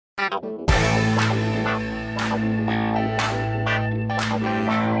Hello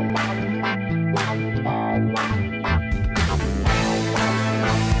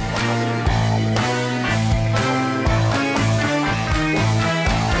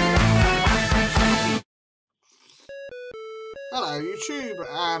YouTube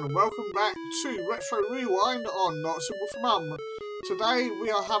and welcome back to Retro Rewind on Not Simple for Mum. Today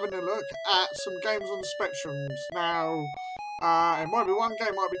we are having a look at some games on the Spectrums. Now, it might be one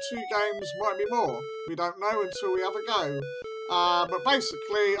game, might be two games, might be more. We don't know until we have a go. But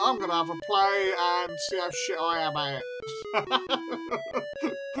basically, I'm going to have a play and see how shit I am at it.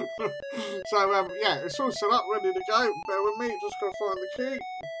 So, yeah, it's all set up, ready to go. Bear with me, just got to find the key.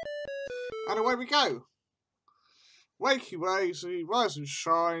 And away we go. Wakey wazy, rise and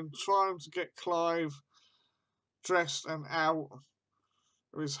shine, trying to get Clive dressed and out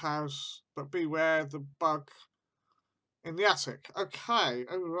of his house, but beware the bug in the attic. Okay,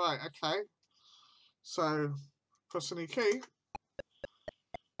 oh right, okay. So, press any key.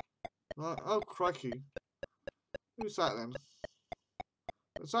 Right, oh crikey. Who's that then?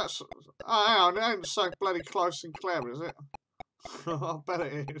 Is that... Oh, hang on, it ain't so bloody Clive Sinclair, is it? I bet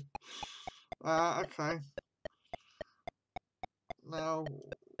it is. Okay. Now...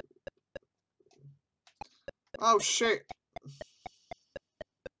 Oh shit!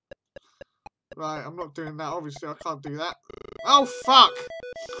 Right, I'm not doing that. Obviously, I can't do that. Oh, fuck!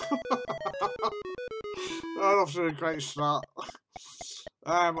 That off to a great start.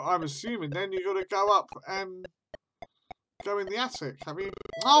 I'm assuming then you got to go up and go in the attic, have you?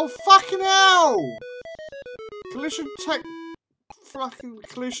 Oh, fucking hell! Fucking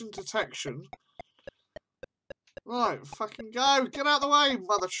collision detection. Right, fucking go. Get out of the way,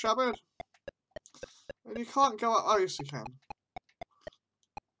 mother shubbard. And you can't go up. Oh, yes, you can.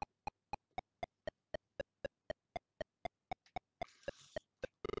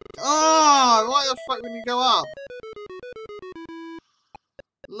 Ah, why the fuck when you go up?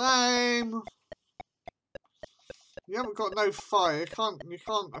 Lame. You haven't got no fire. You can't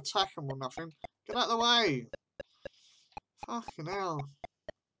attack them or nothing. Get out of the way. Fucking hell.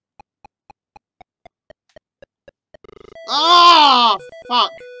 Ah,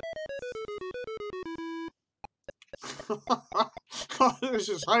 fuck. This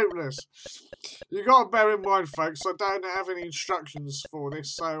is hopeless. You got to bear in mind, folks, I don't have any instructions for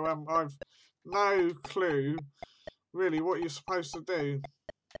this, so I've no clue really what you're supposed to do.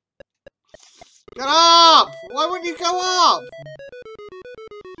 Get up! Why wouldn't you go up?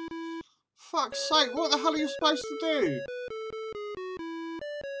 Fuck's sake, what the hell are you supposed to do?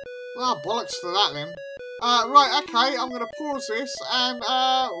 Well, bollocks to that then. Right, okay, I'm going to pause this and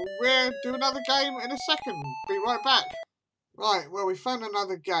we'll do another game in a second. Be right back. Right, well, we found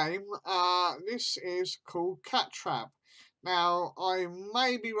another game. This is called Cat Trap. Now, I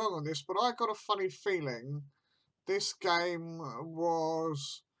may be wrong on this, but I got a funny feeling this game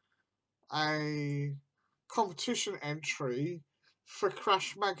was a competition entry for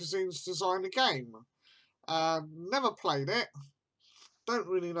Crash Magazine's Design a Game. Never played it. Don't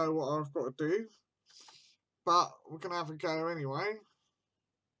really know what I've got to do, but we're going to have a go anyway.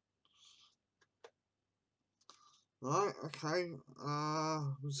 Right, okay.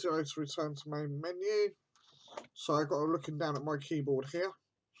 0 to return to main menu. So I've got to looking down at my keyboard here.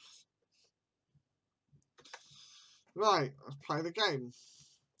 Right, let's play the game.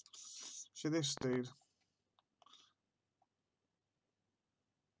 See this dude.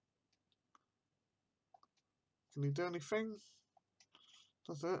 Can he do anything?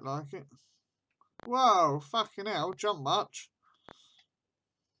 Doesn't look like it. Whoa, fucking hell, jump much.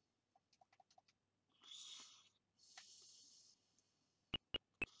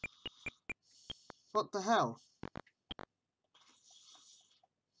 What the hell?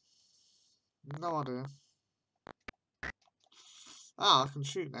 No idea. Ah, I can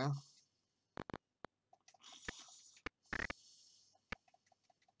shoot now.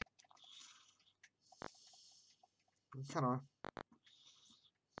 Can I?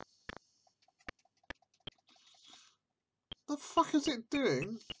 The fuck is it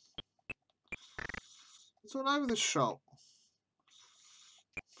doing? It's all over the shop.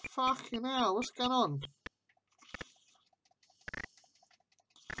 Fucking hell, what's going on?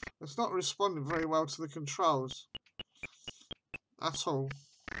 It's not responding very well to the controls. At all.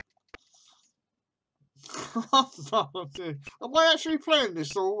 Am I actually playing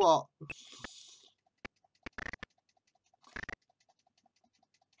this or what?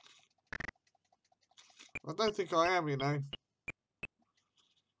 I don't think I am, you know.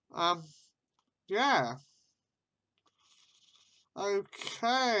 Yeah.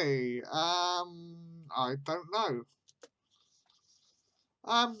 Okay. I don't know.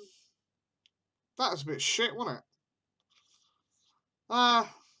 That was a bit shit, wasn't it?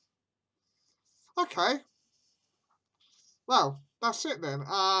 Okay. Well, that's it then.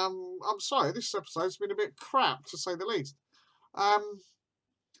 I'm sorry, this episode's been a bit crap, to say the least.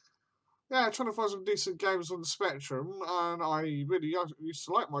 Yeah, trying to find some decent games on the Spectrum, and I really used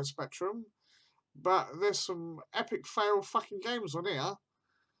to like my Spectrum, but there's some epic fail fucking games on here.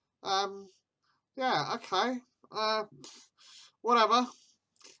 Yeah, okay. Whatever.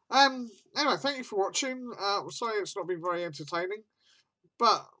 Anyway, thank you for watching. Sorry it's not been very entertaining,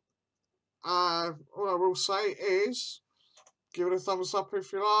 but all I will say is give it a thumbs up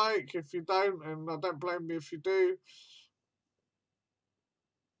if you like. If you don't, and I don't blame you if you do,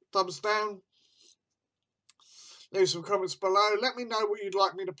 thumbs down. Leave some comments below. Let me know what you'd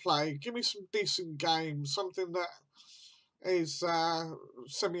like me to play. Give me some decent games, something that is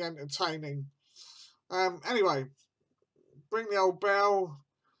semi-entertaining. Anyway, ring the old bell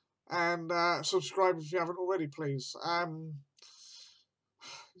and subscribe if you haven't already, please.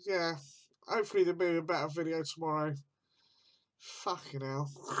 Yeah, hopefully there'll be a better video tomorrow. Fucking hell.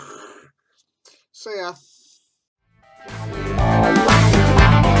 See ya.